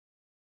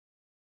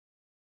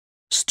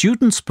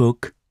Student's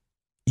Book,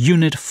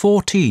 Unit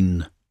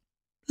 14,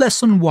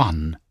 Lesson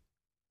 1.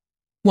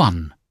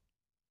 1.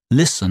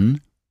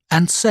 Listen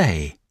and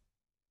say.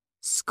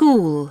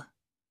 School,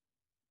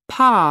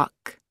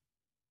 park,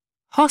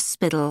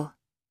 hospital,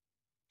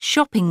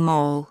 shopping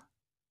mall,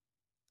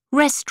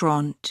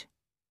 restaurant,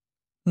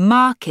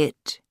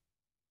 market,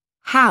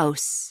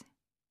 house.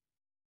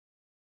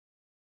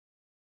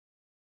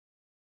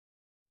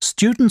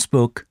 Student's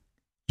Book,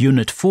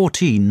 Unit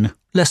 14,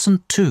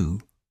 Lesson 2.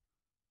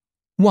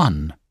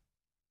 1.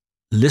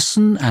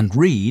 Listen and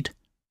read.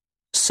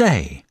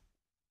 Say.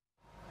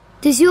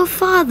 Does your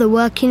father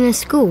work in a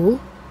school?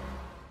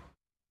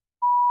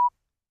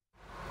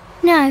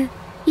 No,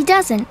 he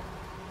doesn't.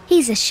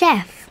 He's a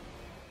chef.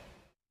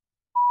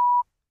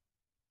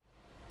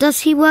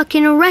 Does he work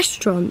in a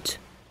restaurant?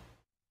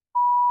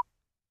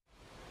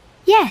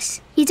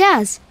 Yes, he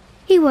does.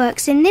 He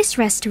works in this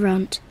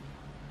restaurant.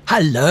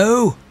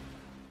 Hello?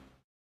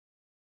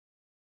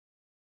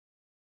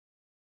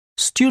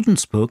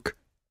 Student's Book,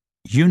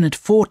 Unit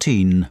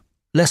 14,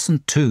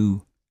 Lesson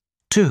 2,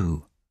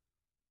 2.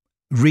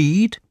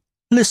 Read,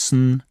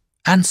 listen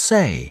and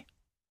say.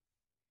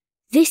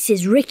 This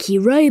is Ricky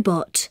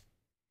Robot.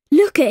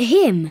 Look at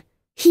him.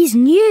 He's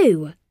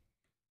new.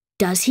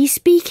 Does he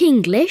speak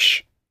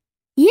English?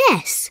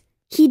 Yes,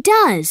 he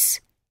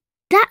does.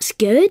 That's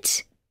good.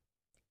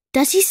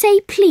 Does he say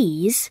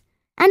please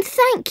and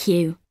thank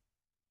you?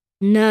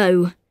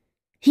 No,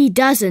 he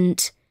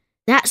doesn't.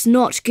 That's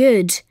not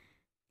good.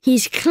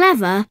 He's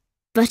clever,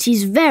 but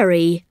he's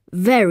very,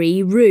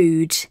 very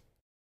rude.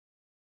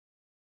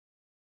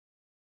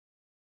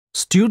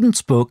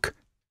 Student's Book,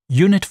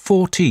 Unit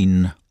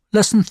 14,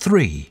 Lesson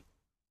 3.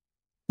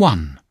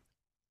 1.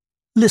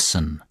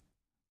 Listen.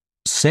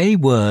 Say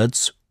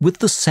words with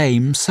the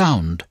same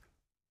sound.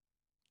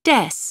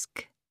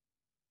 Desk,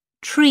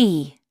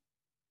 tree,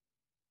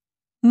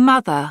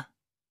 mother,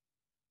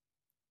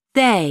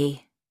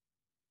 they,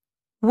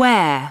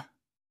 where.